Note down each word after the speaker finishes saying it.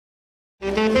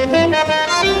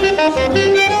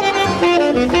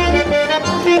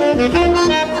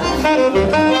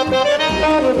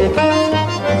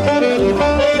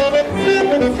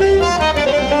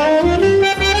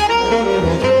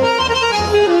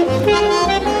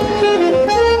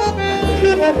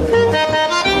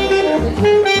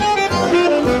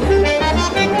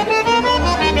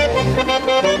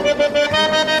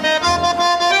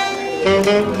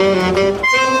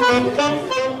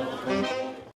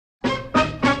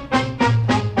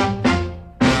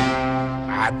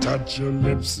I touch your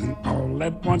lips and all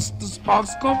at once the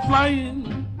sparks go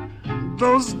flying.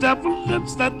 Those devil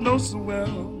lips that know so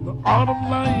well the art of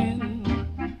lying.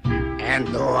 And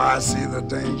though I see the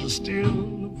danger still,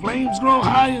 the flames grow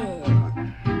higher.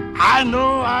 I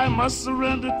know I must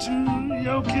surrender to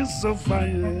your kiss of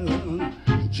fire.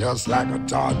 Just like a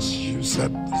torch, you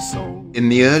set the soul. In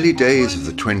the early days of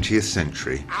the 20th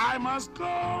century, I must go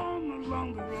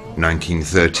along the road.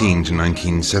 1913 to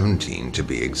 1917 to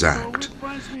be exact,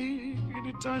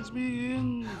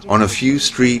 on a few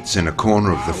streets in a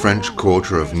corner of the French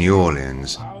Quarter of New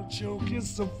Orleans,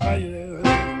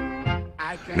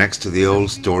 next to the old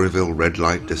Storyville red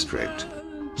light district,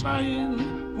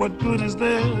 what good is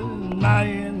there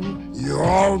lying? You're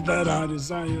all that I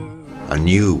desire. a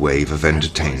new wave of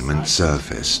entertainment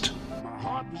surfaced.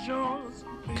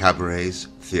 Cabarets,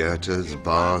 theatres,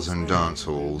 bars and dance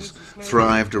halls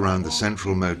thrived around the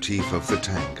central motif of the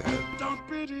tango.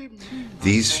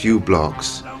 These few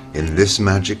blocks, in this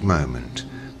magic moment,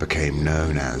 became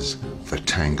known as the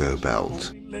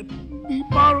Tangobelt. Let me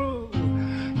borrow,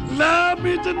 love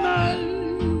me tonight,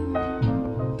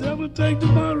 devil take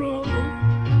tomorrow.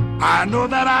 I know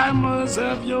that I must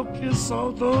have your kiss,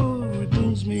 although it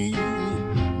dooms me,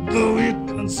 though it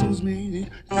consumes me,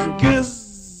 your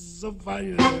kiss of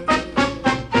fire.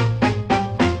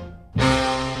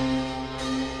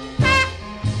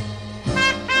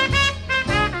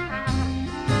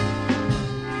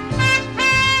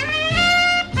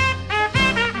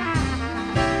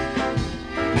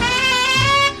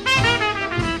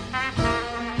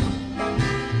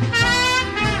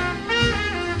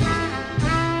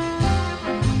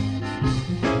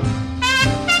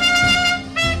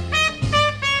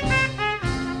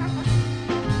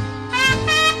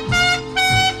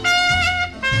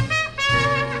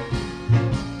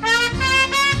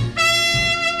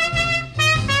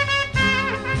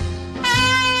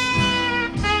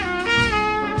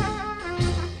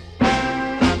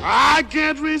 I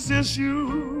can't resist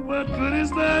you. What good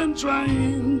is there in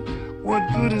trying? What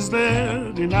good is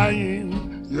there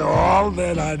denying? You're all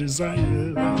that I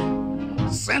desire.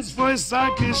 Since first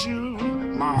I kiss you,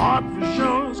 my heart was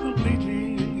yours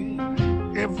completely.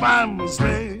 If I'm a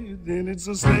slave, then it's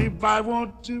a slave I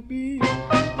want to be.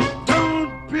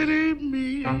 Don't pity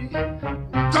me.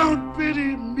 Don't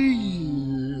pity me.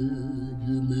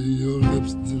 Give me your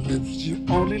lips, the lips you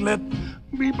only let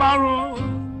me borrow.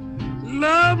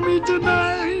 Love me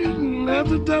tonight, let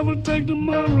the devil take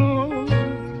tomorrow.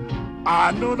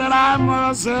 I know that I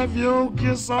must have your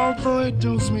kiss, although it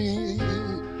dooms me,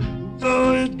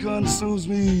 though it consumes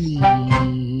me.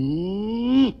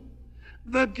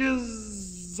 The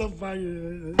kiss of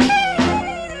fire.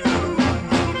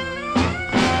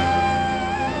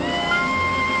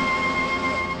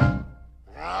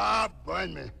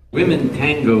 Burn me. Women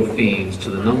tango fiends to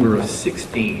the number of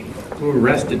 16 were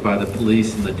arrested by the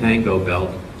police in the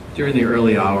Tangobelt during the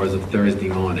early hours of Thursday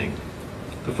morning.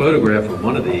 A photograph of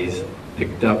one of these,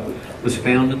 picked up, was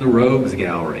found in the Rogues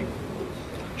Gallery.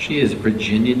 She is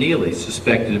Virginia Neely,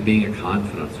 suspected of being a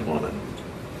confidence woman.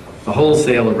 The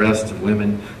wholesale arrest of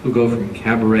women who go from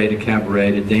cabaret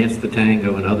to dance the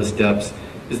tango and other steps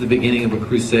is the beginning of a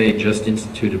crusade just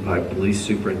instituted by Police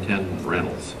Superintendent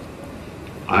Reynolds.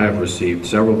 I have received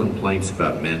several complaints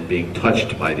about men being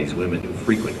touched by these women who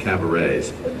frequent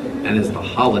cabarets, and as the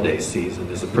holiday season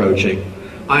is approaching,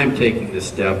 I am taking this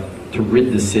step to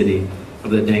rid the city of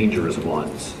the dangerous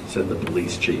ones, said the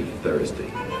police chief Thursday.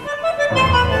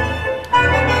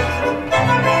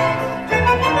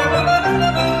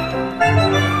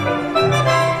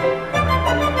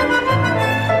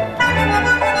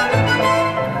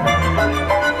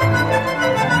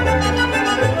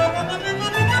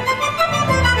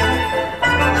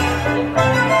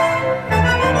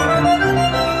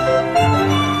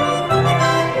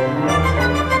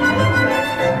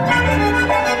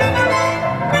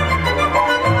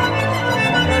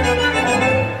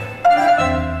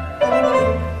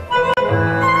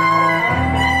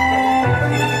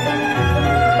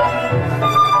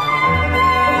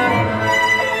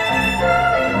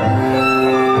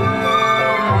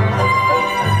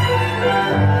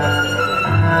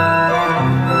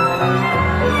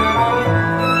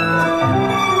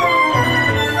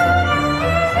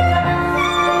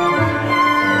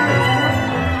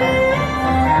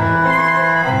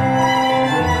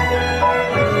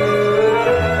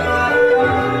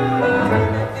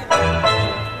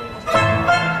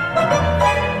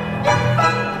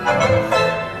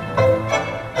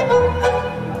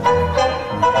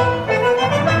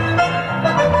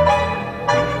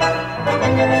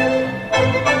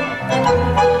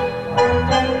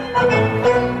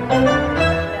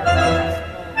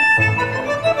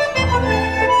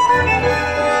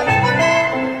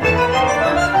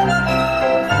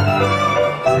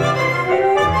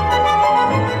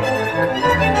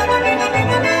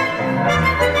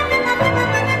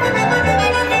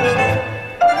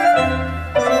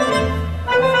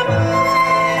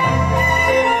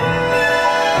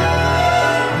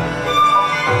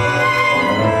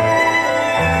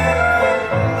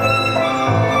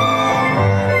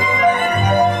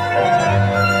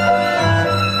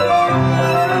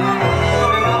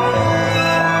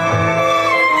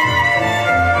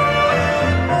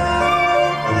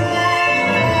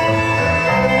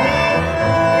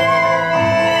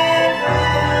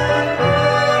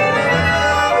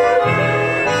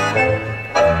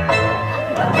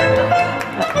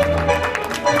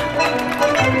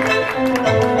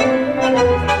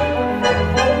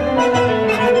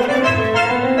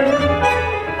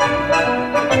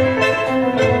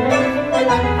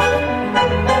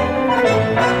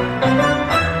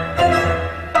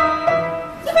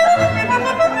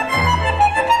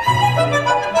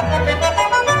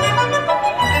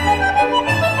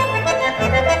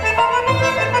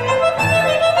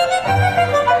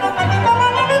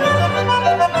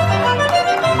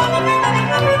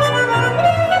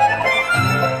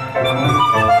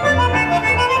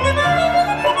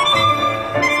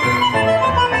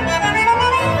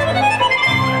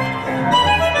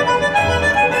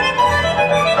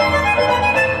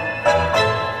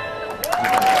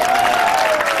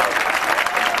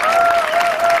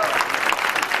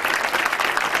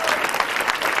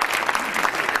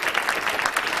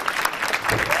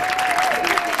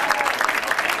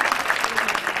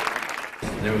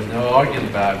 There was no arguing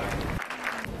about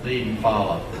lead and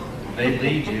follow. They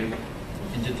lead you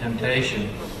into temptation.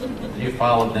 You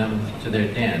followed them to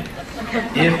their den,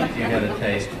 if you had a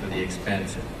taste for the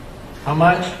expensive. How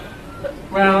much?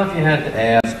 Well, if you had to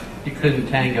ask, you couldn't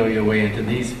tango your way into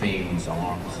these fiends'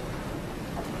 arms.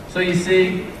 So you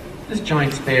see, this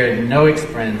joint spared no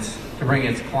expense to bring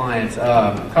its clients,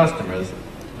 customers,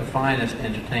 the finest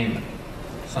entertainment.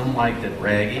 Some liked it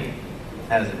raggy,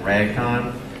 as in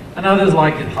ragtime, and others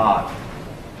liked it hot,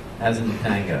 as in the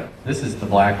tango. This is the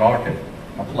Black Orchid,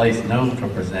 a place known for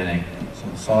presenting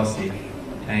some saucy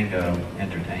tango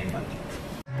entertainment.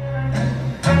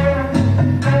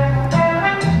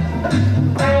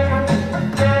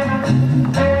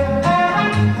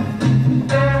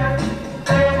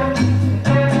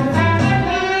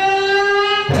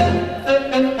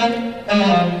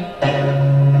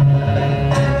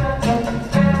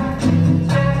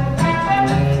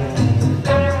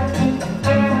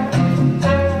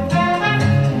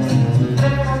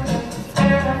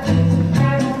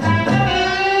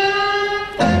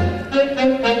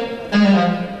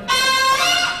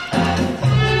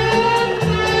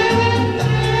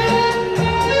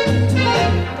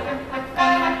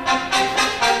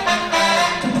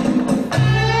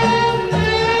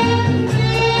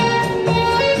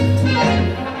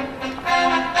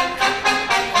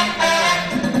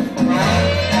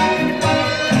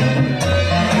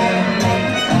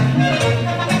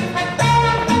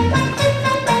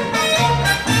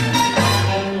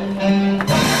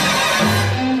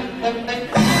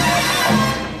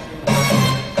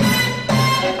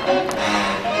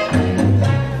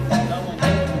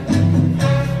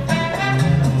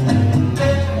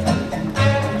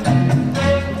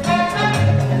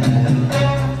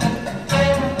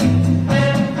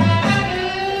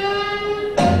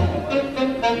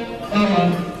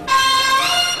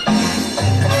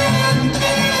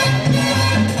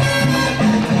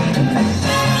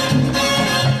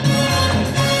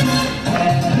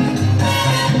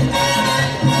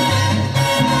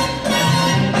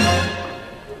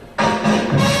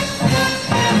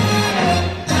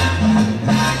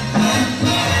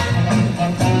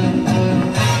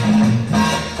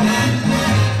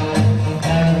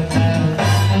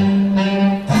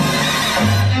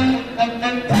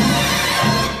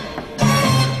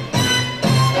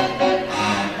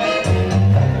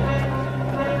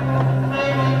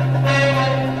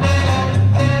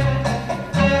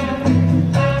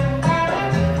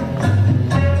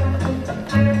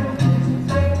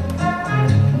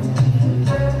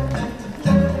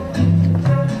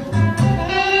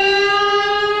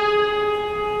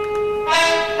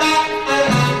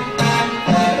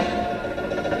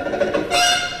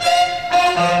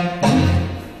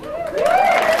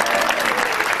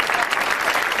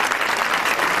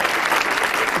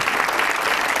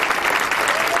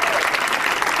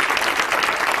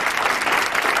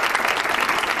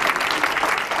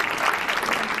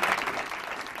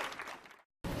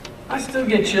 I still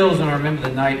get chills when I remember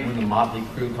the night when the motley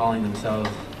crew calling themselves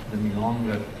the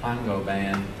Milonga Tango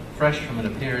Band, fresh from an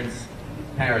appearance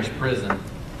in Parish prison,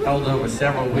 held over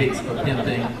several weeks for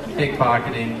pimping,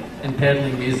 pickpocketing, and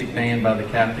peddling music banned by the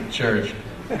Catholic Church,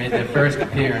 made their first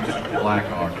appearance at the Black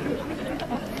Orchid.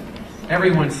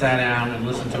 Everyone sat down and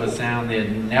listened to a sound they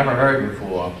had never heard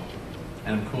before,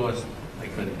 and of course, they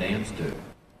couldn't dance to.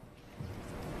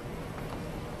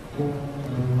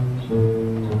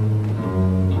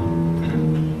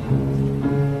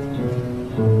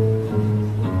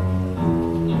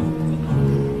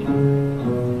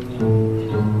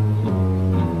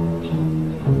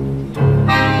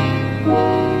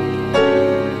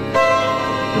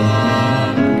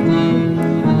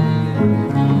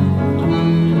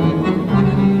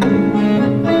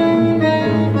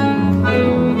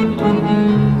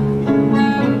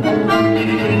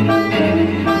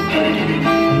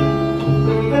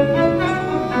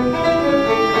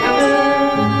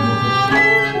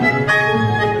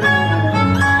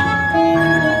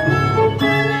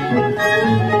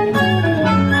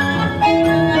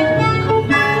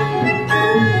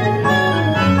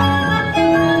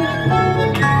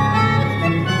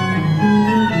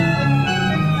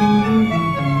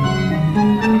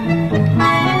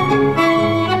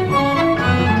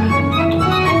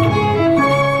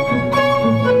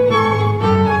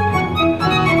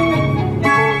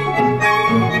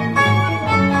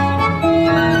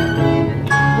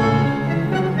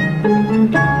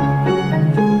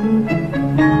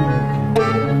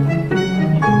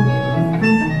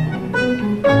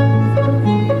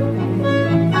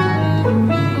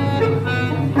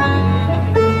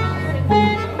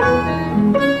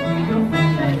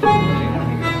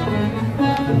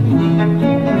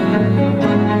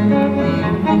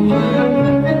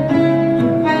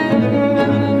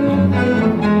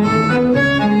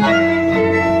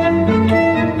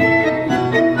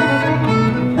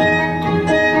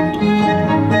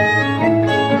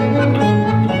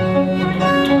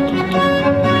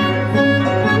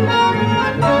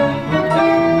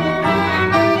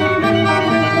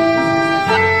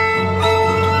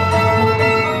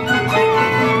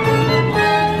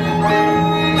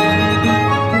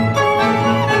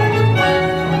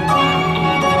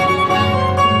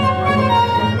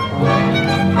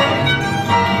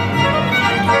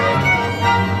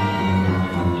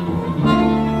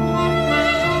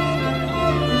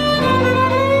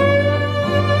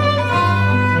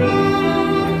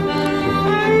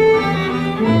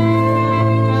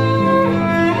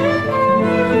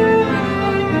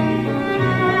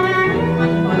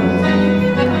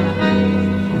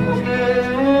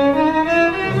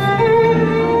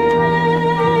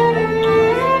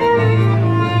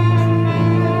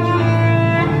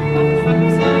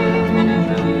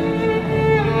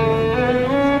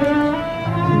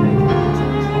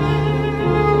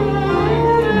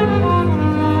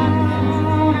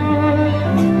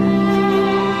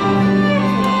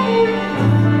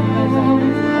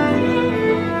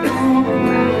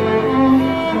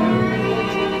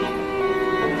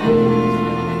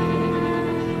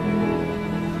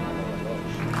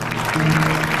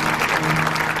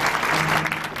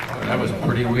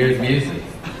 pretty weird music.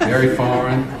 Very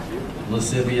foreign,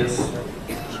 lascivious,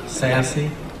 sassy,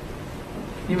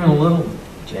 even a little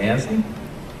jazzy.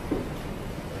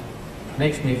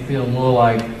 Makes me feel more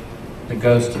like the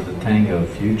ghost of the tango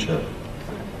future.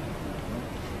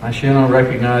 I sure don't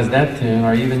recognize that tune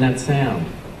or even that sound.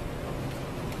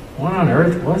 What on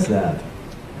earth was that?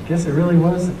 I guess it really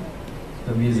was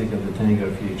the music of the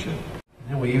tango future.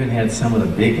 And we even had some of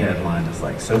the big headliners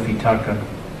like Sophie Tucker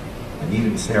and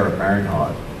even Sarah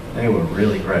Bernhardt. They were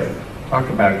really great. Talk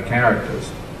about characters.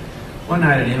 One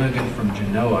night an immigrant from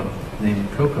Genoa named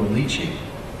Coco Lici,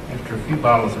 after a few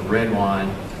bottles of red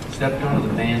wine, stepped onto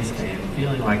the bandstand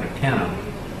feeling like a tenor,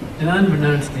 and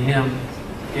unbeknownst to him,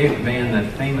 gave the band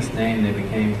that famous name they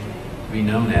became to be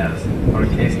known as,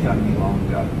 Orquesta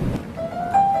Milonga.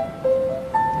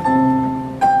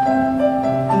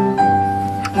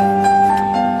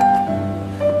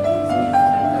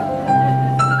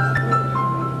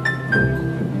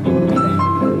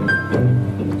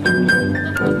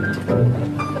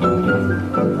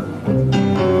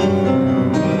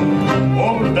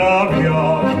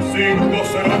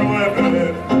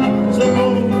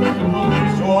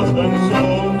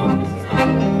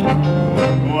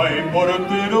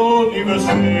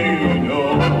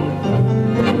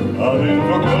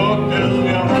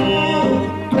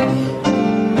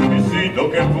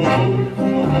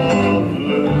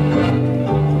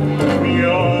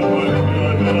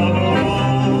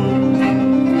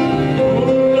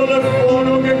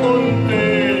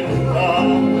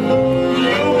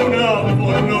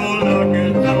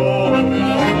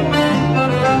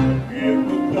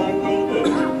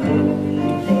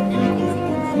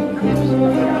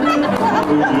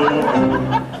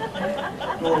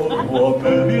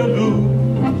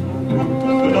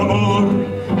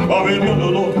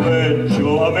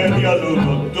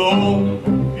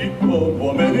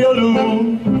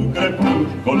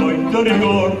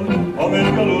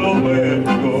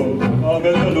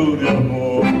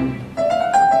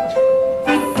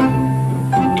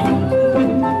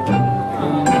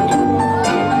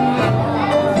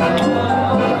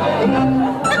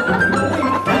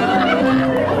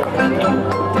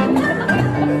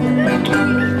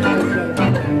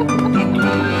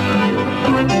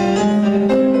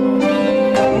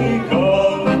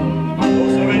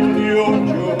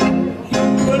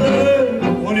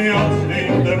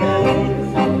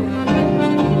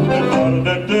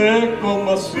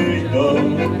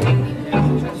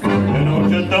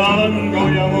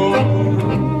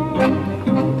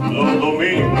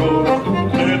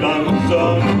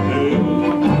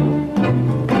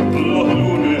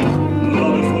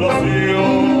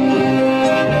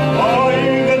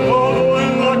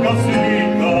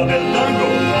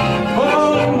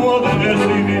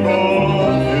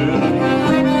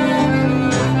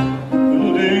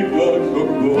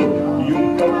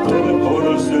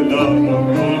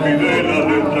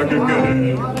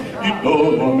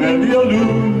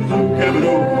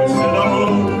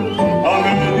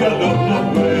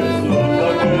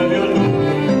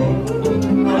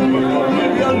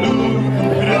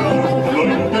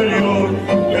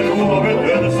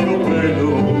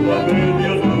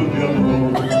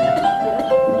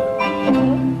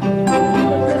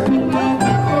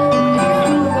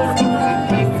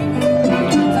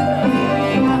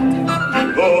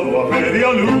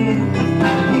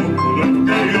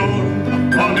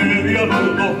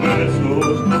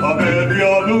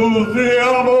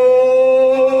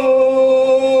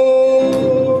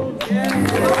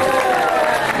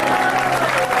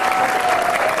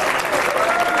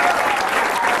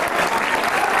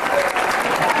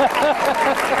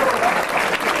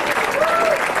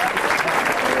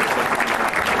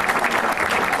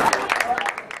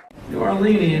 New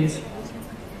Orleanians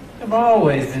have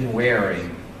always been wary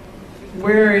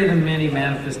of the many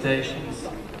manifestations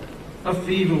of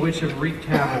fever which have wreaked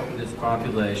havoc with its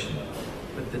population.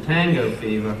 But the tango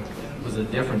fever was a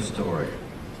different story.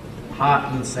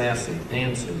 Hot and sassy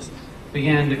dancers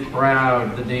began to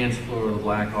crowd the dance floor of the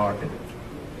Black Orchid.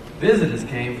 Visitors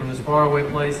came from as far away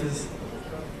places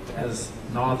as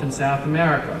North and South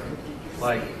America,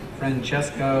 like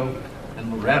Francesco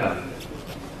and Loretta,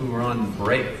 who were on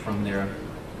break from their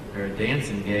dance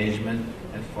engagement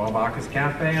at Farbach's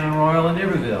Cafe on Royal in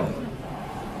Iberville.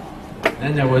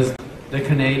 Then there was the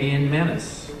Canadian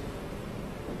Menace,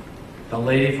 the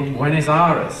lady from Buenos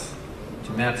Aires,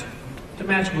 to match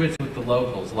wits with the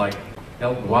locals like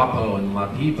El Guapo and La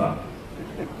Pipa,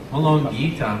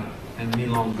 Milonguita and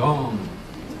Milongon,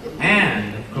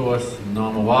 and, of course,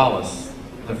 Norma Wallace,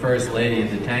 the First Lady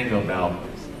of the Tangobelt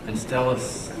and stellar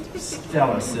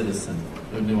citizen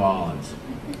of New Orleans.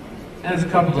 as a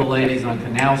couple of the ladies on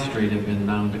Canal Street have been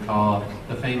known to call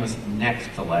the famous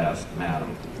next to last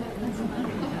madam.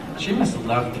 She must have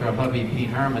left her hubby Pete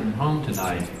Herman home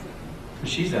tonight, because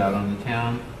she's out on the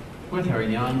town with her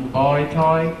young boy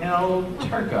toy, El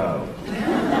Turco.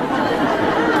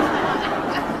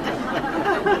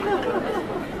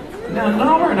 Now,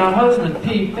 Norma and her husband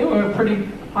Pete, they were a pretty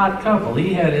hot couple.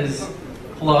 He had his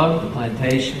club, the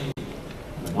Plantation,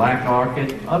 the Black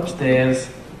Orchid. Upstairs,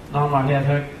 Norma had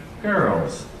her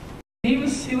girls. He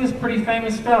was a pretty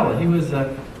famous fella. He was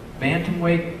a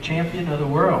bantamweight champion of the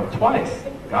world twice.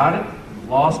 Got it,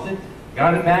 lost it,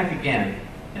 got it back again.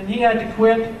 And he had to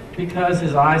quit because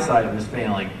his eyesight was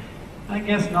failing. I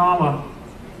guess Norma,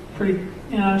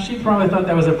 she probably thought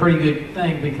that was a pretty good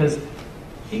thing because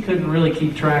he couldn't really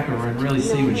keep track of her and really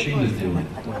see what she was doing.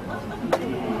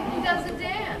 He doesn't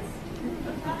dance.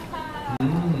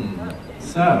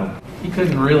 So, he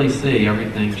couldn't really see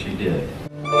everything she did.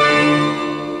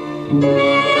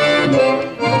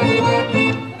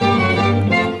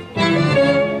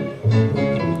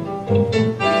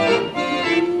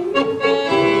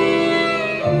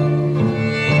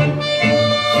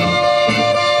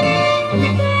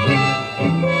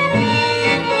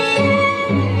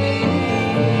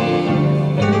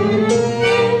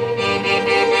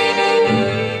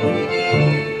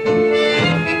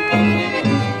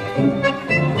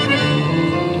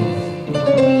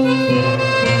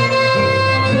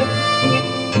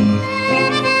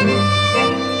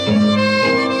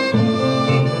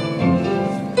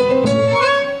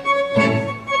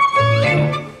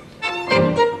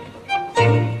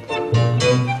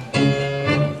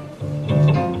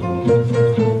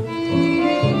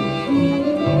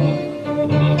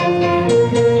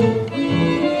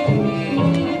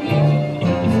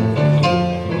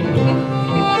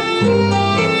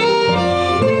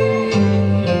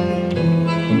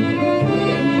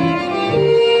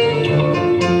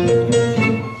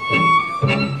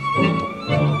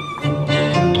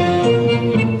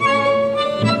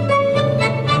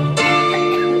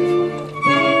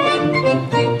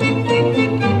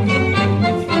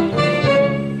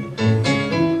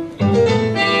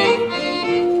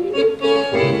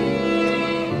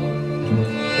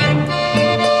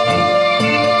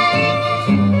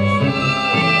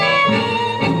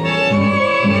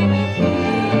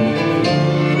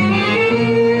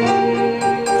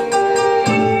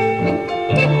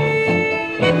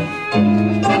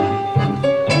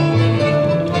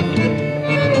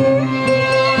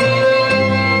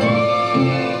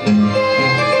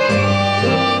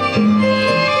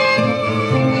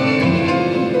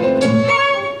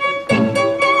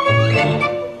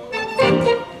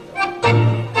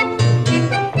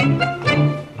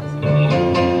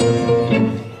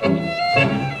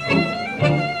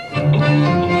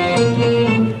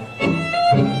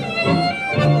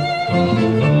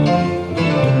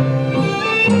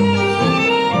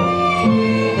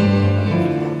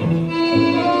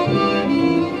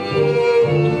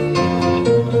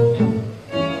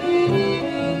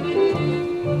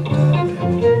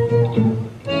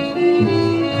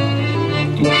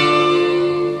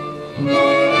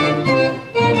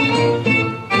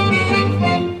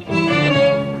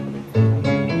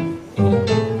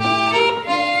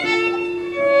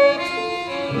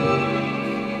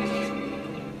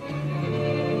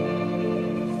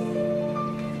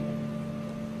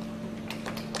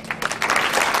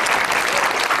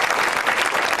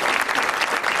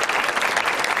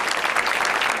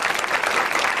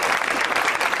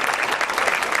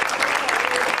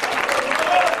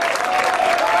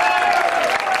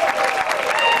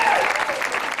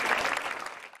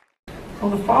 Well,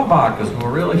 the Farbachers were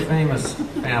a really famous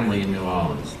family in New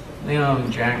Orleans. They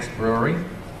owned Jack's Brewery,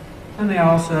 and they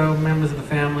also, members of the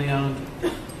family, owned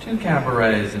two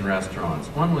cabarets and restaurants.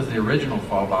 One was the original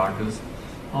Farbachers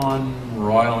on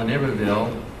Royal and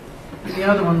Iberville, and the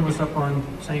other one was up on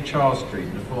St. Charles Street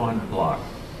in the 400 block.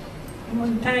 And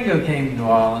when tango came to New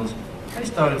Orleans, they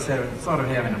started sort of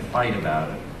having a fight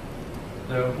about it.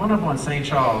 The one up on St.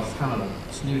 Charles, kind of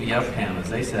the snooty uptowners,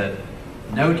 they said,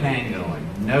 no tango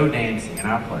and no dancing in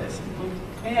our place.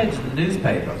 And ads in the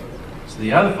newspaper. So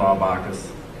the other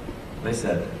Farbachers, they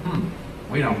said,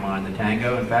 we don't mind the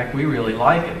tango. In fact, we really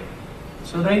like it.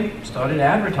 So they started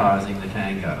advertising the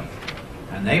tango.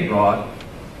 And they brought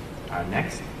our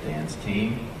next dance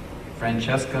team,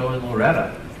 Francesco and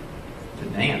Loretta, to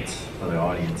dance for the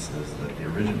audiences that the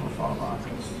original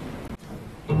Farbachers.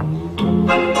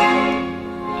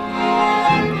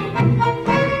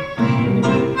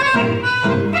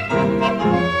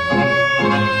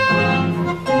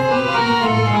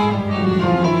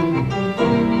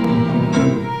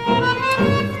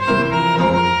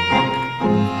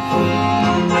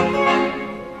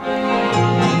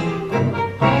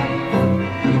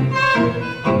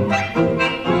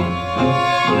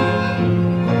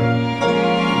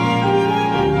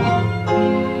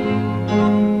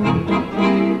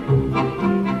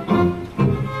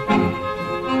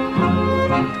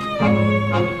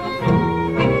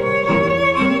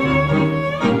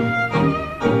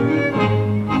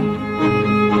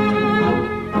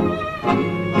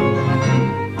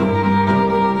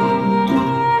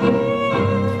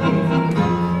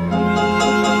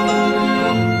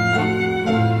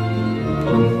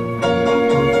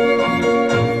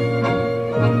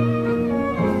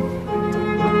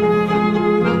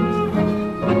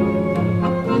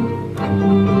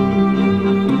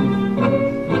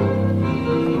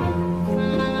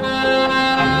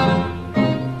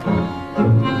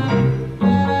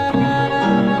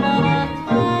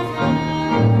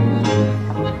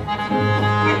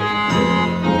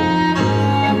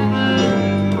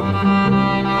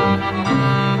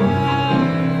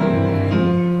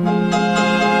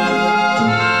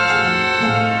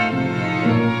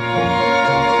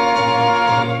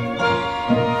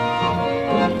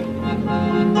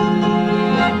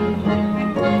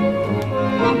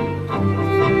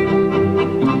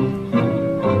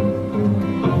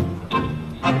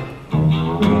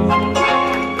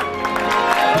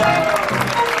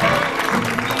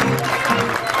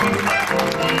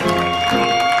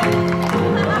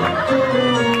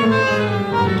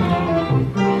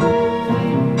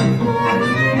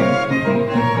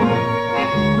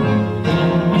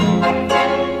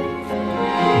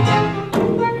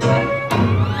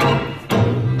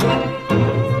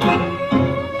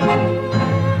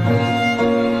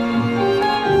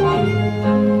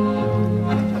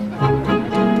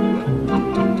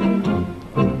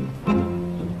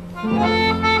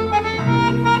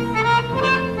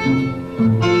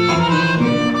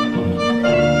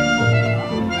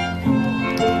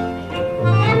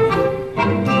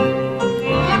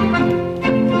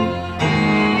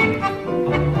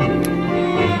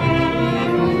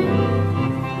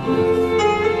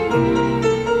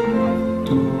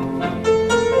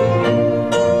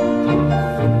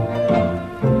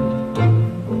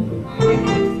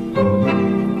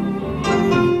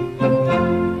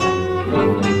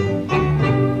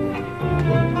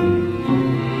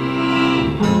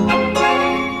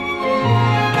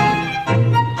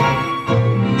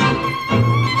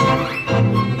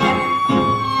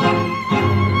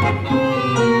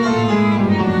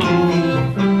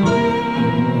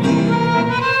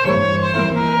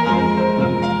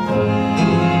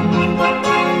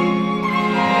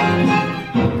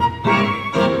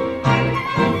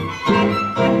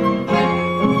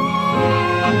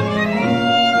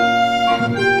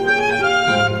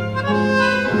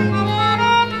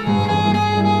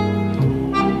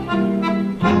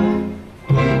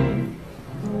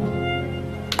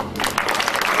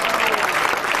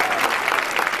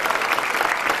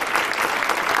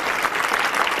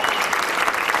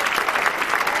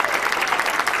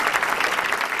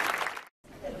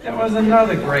 was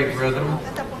another great rhythm,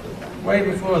 way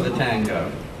before the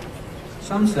tango.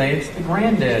 Some say it's the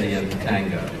granddaddy of the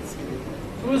tango.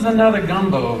 It was another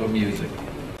gumbo of a music.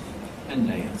 And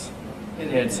dance. It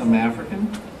had some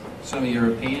African, some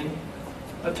European,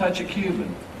 a touch of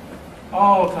Cuban,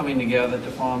 all coming together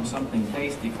to form something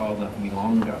tasty called the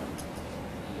Milonga.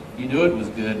 You knew it was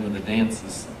good when the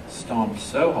dancers stomped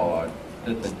so hard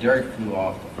that the dirt flew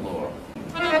off the floor.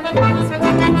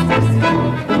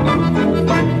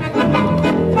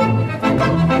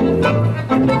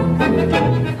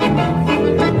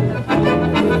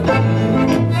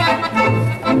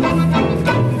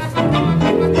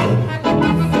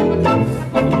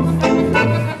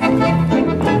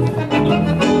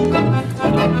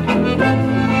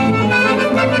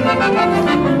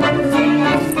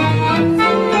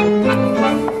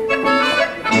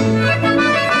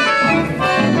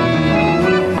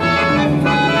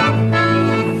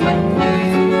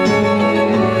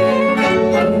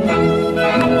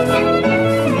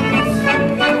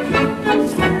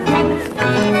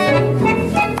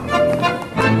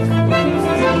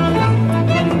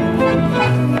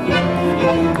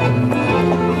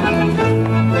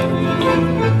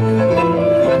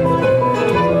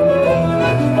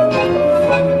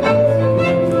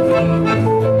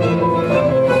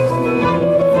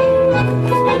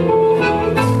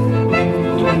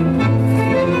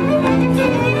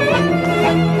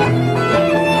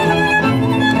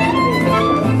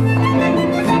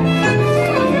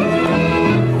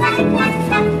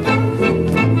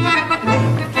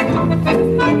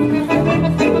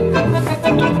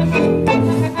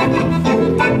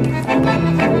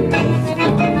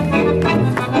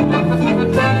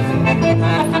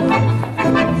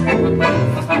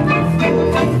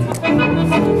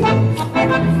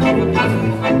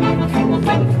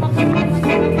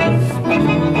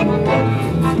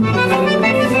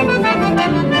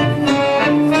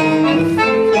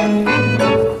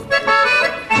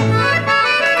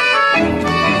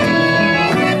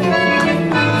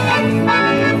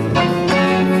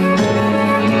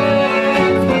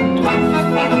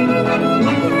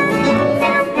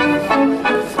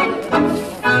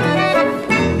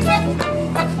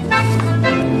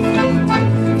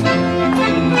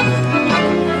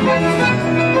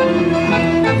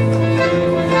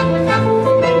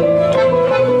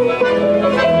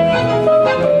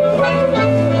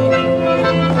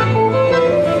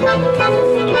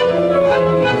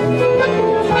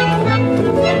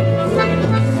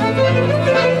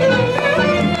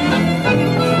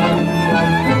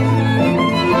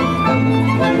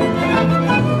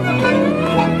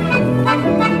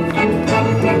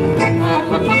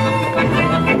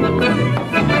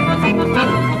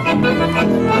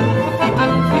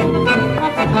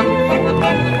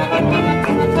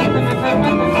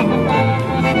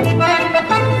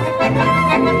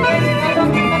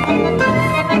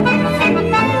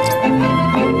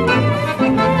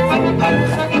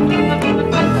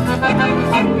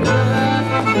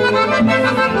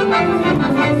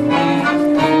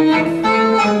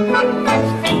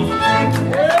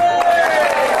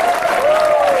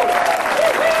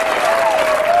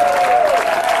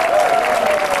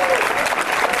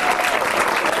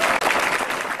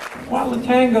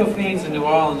 Tango fiends in New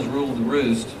Orleans ruled the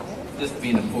roost, this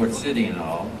being a port city and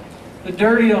all. The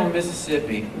dirty old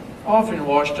Mississippi often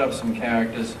washed up some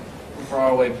characters from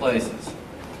faraway places.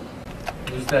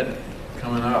 Who's that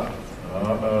coming up?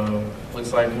 Uh-oh,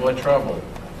 looks like more trouble.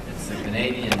 It's the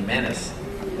Canadian menace,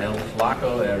 El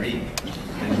Flaco Eric.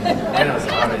 And Buenos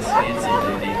Aires fancy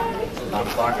lady, La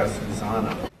Flaca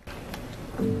Susana.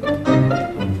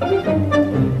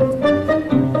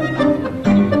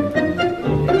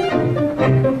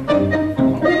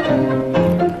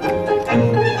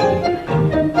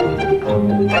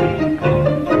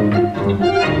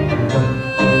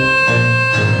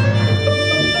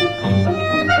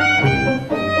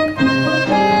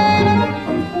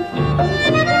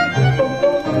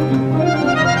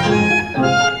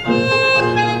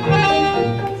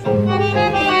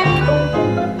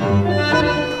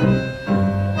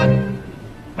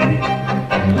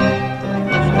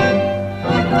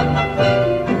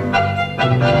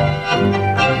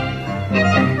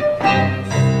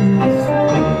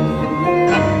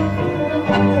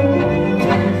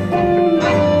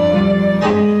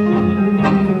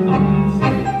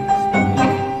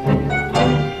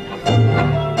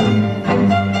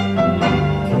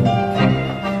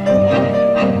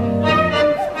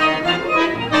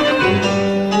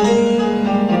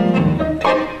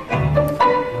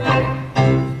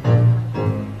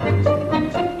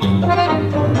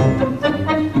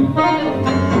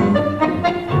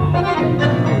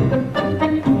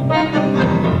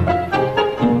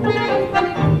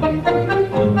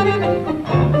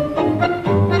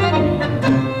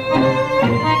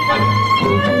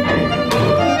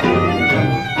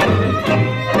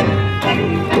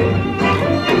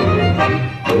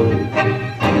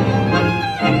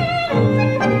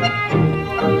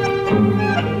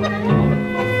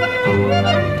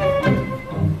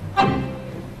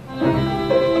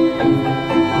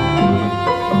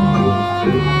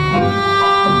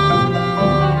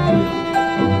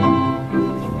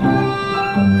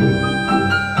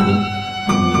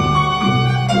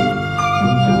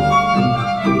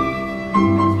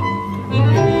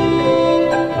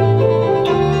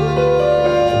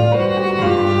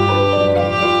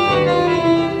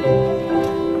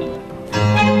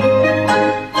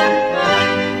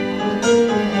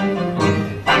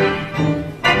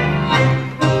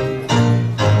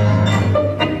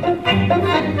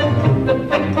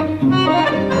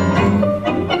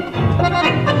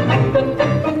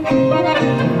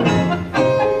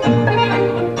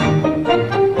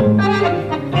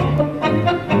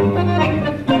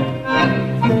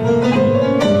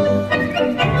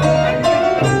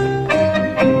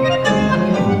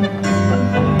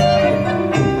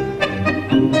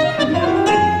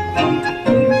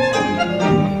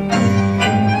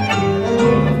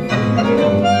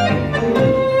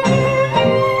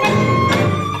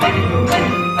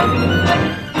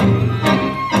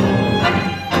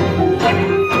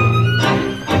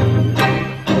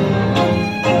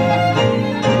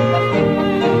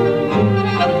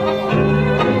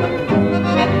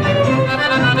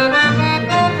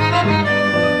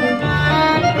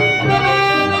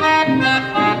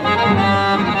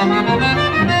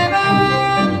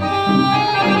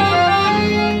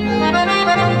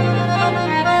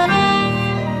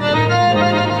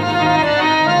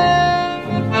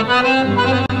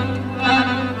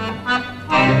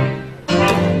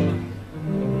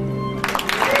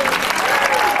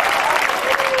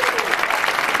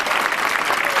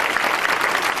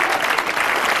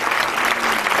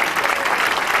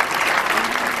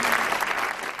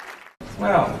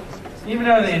 Well, even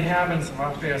though the inhabitants of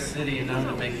our fair city are known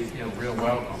to make you feel real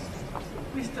welcome,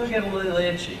 we still get a little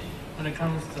itchy when it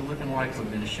comes to looking like we've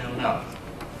been shown up.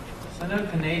 So no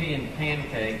Canadian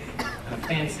pancake and a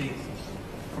fancy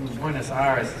from Buenos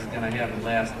Aires is going to have the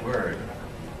last word.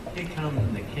 Here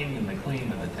come the king and the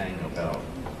queen of the Tangobelt.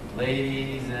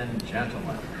 Ladies and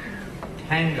gentlemen,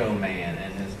 Tango Man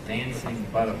and his dancing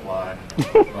butterfly,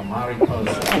 La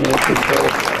Mariposa.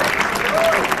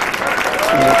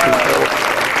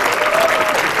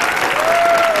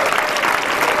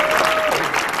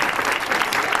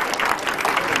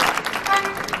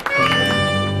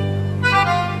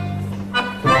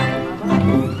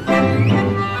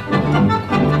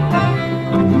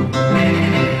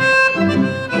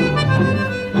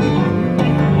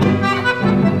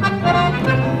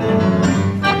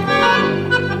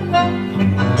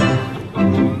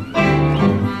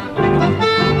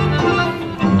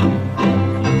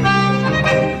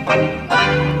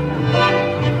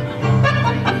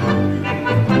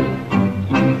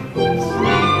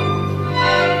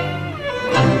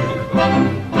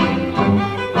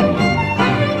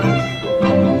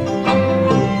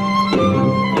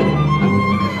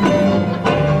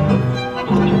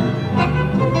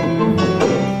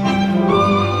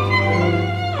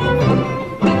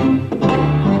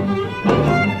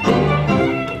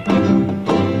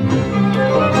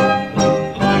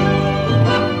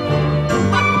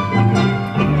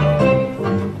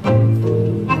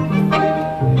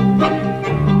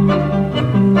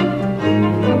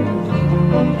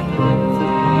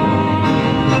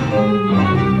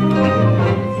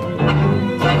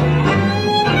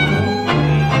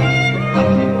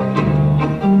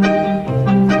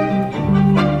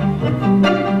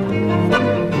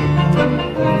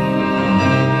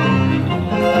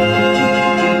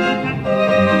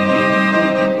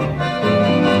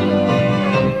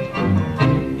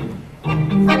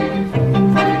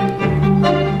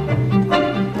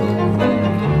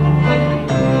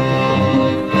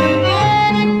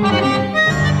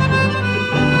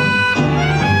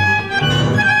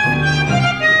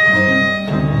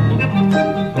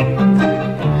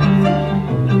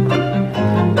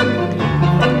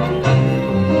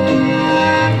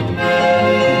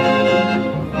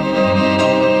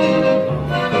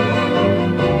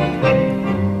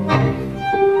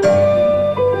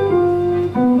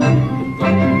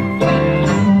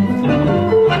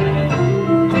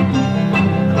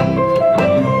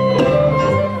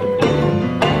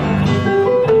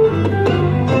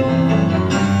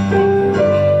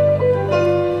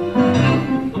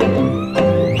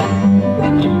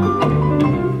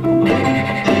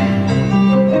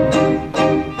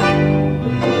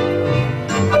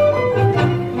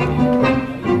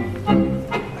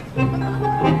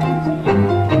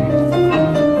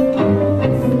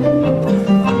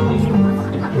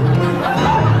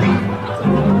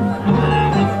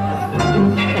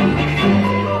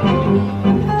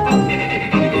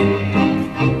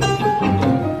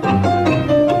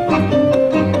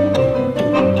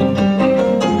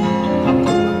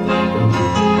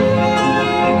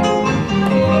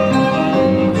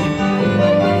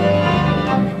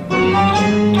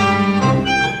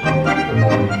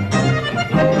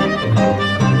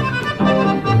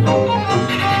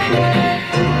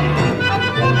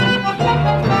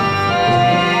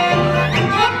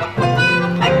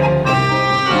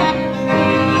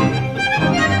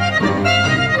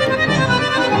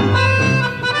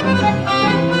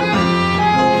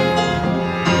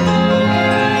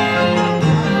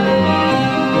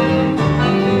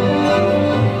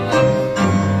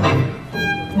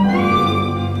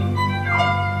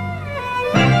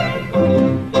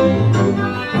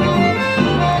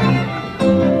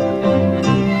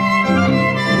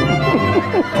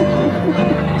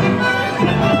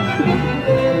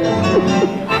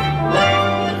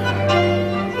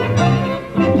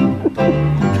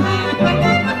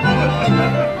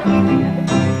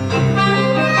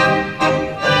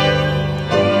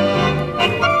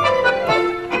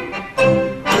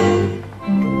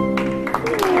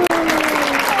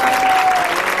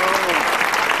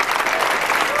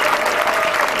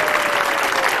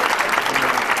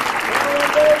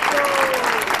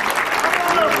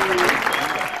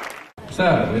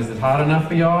 So, is it hot enough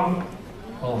for y'all?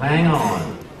 Well, hang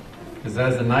on, because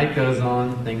as the night goes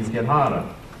on, things get hotter.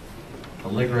 The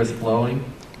liquor is flowing,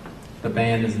 the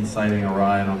band is inciting a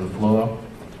riot on the floor,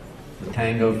 the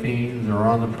tango fiends are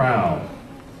on the prowl.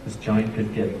 This joint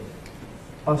could get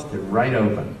busted right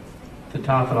open. To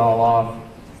top it all off,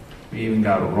 we even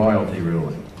got a royalty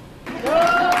ruling. But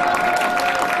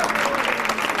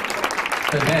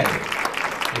hey,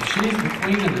 if she's the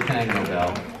queen of the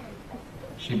Tangobelt,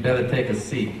 she better take a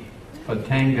seat for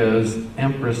Tango's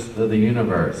Empress of the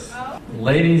Universe.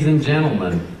 Ladies and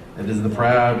gentlemen, it is the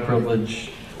proud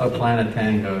privilege of Planet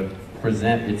Tango to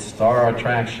present its star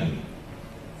attraction.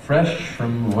 Fresh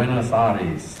from Buenos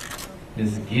Aires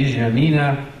is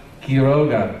Guillermina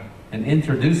Quiroga, and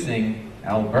introducing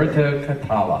Alberto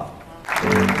Catala.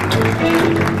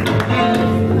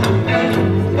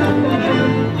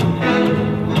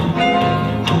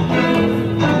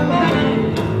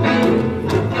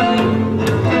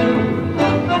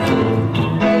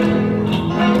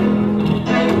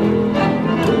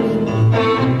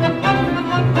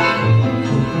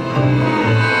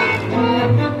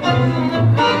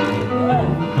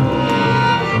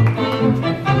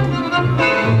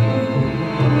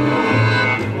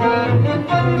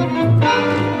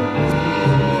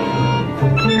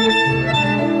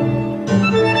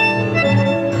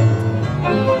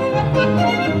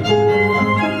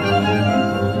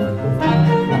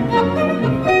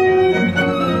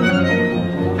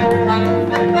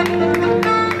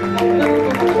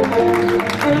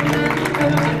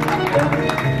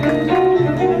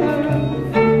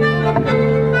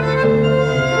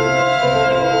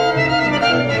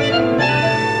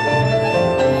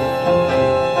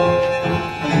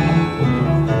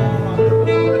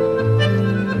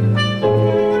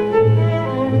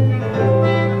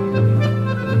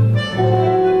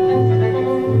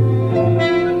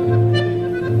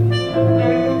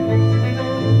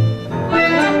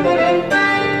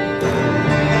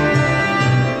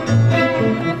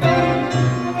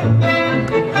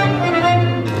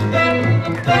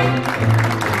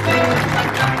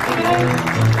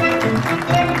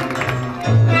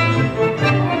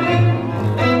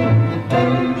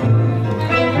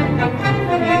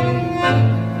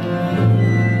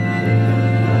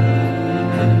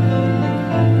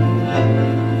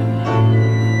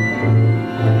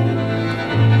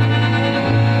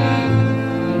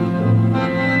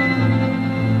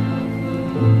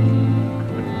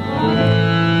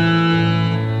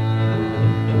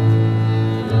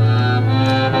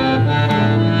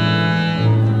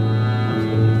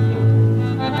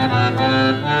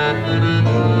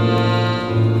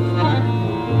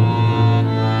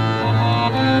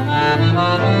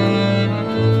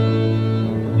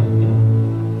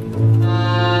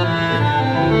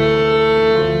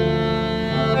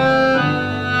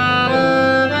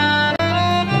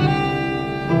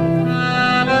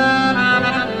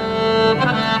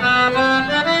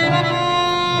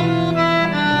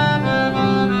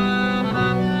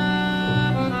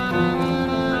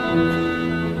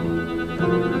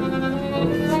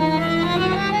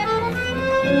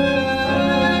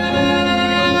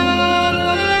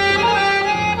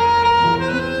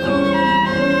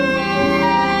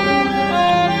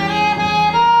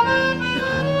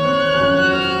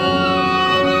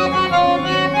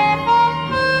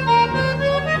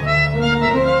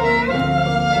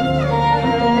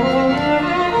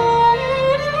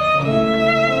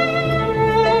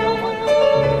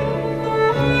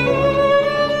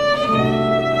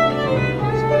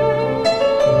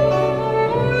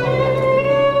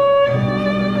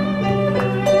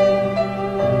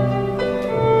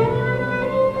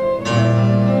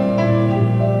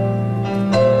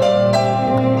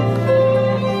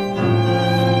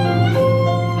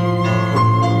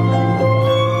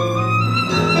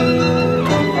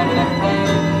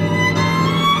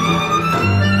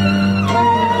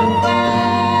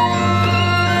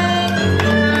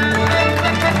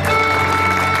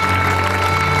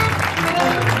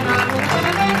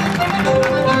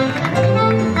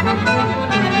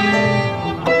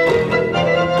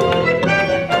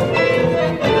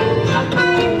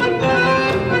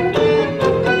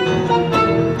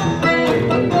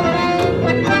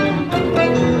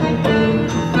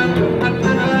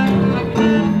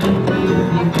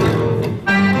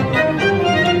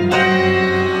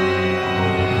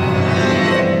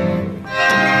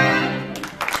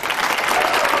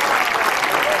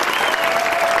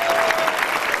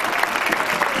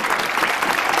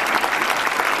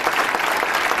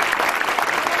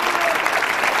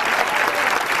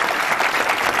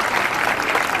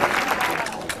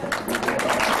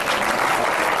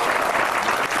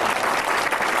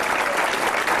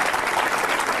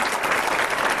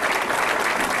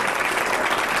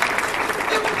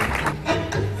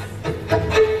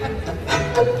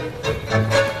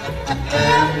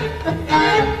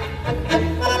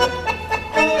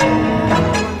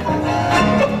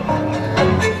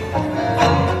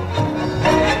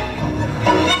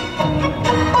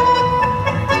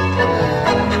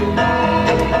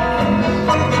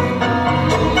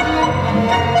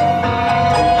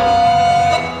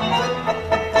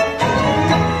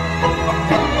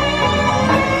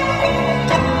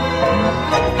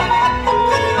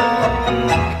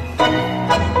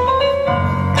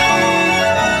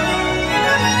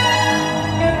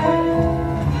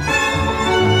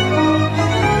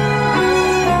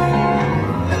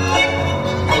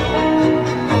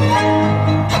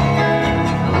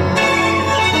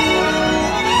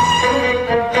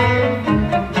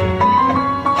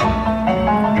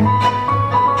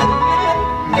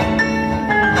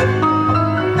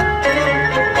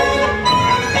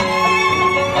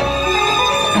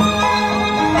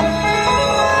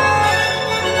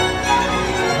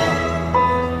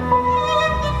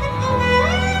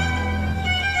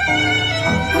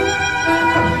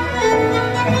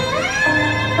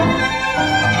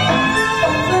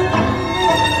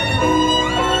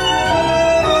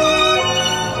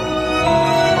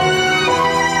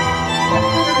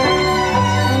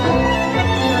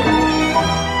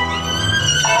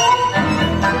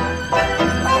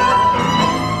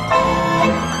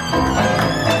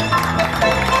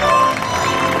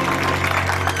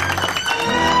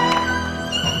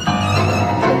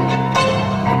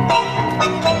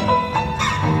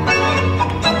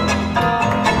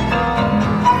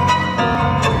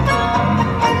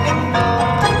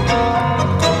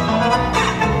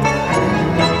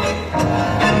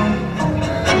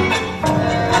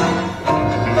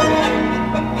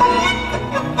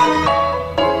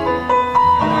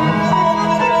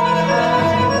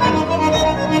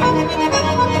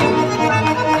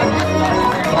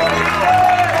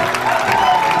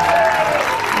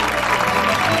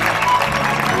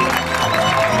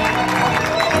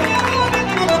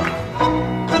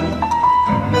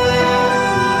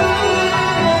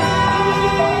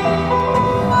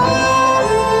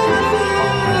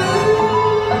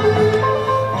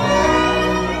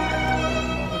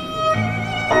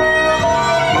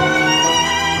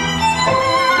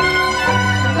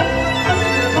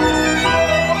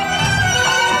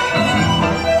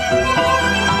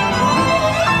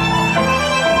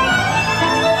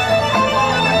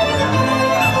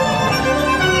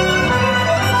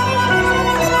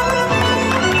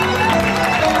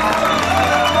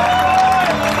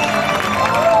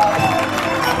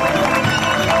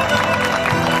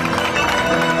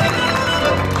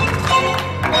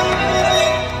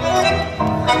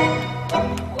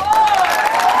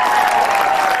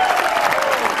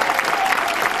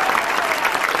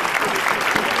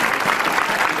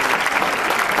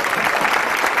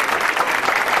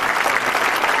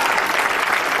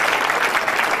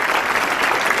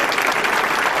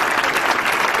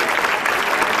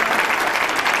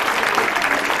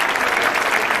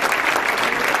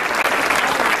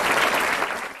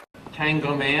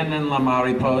 Tango Man and La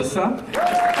Mariposa.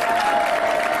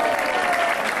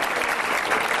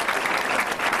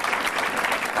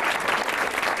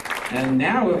 And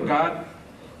now we've got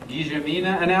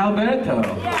Guillermina and Alberto.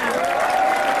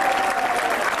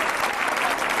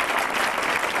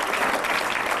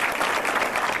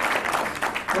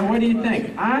 So what do you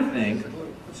think? I think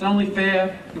it's only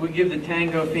fair that we give the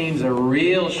tango fiends a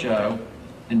real show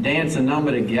and dance a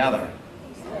number together.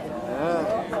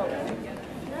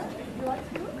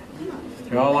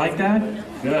 You all like that?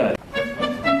 Good.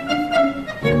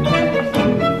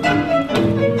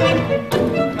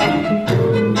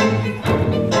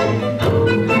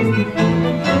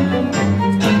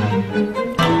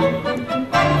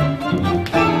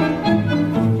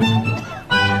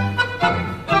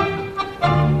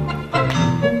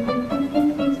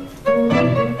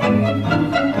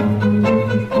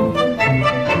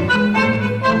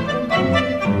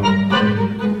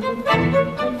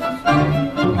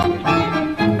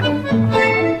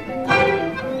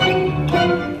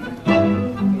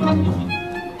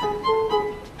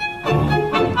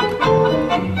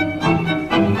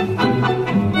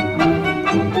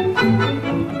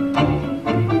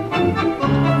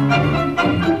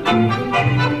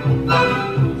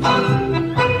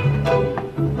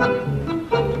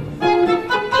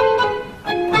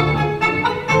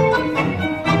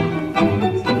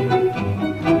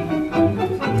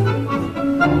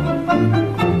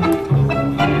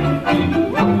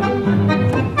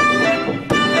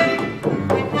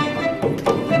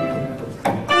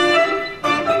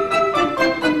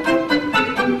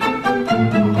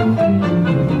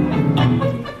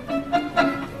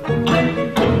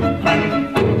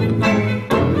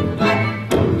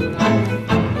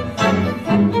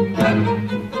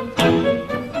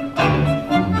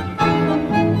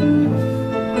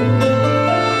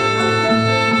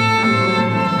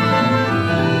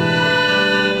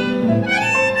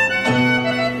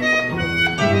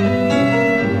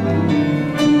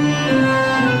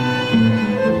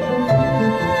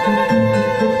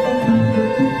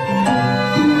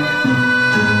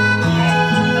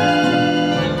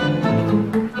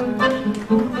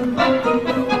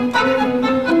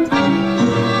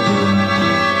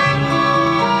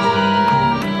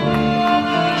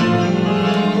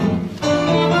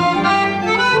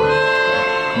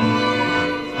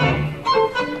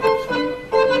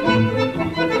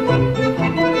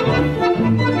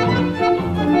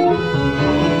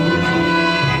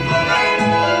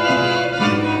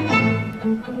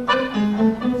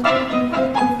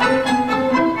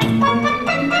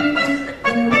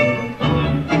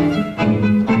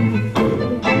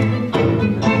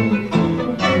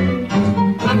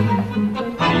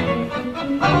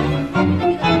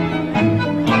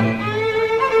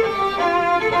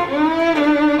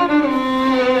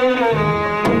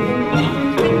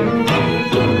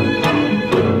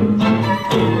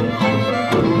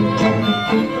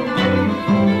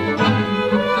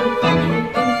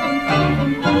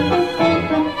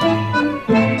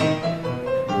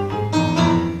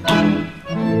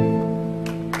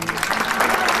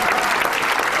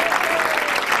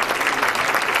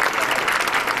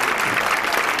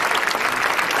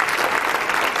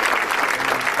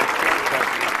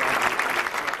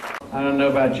 I don't know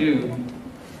about you,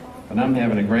 but I'm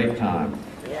having a great time.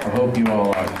 I hope you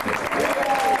all are too.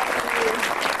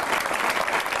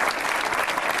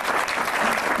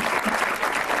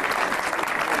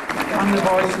 I'm the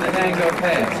voice of the tango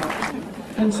past,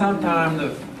 and sometime the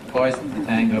voice of the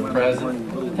tango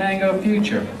present, the tango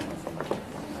future.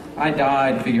 I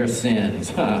died for your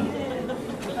sins,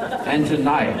 and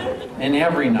tonight, and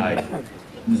every night,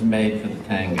 is made for the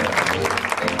tango.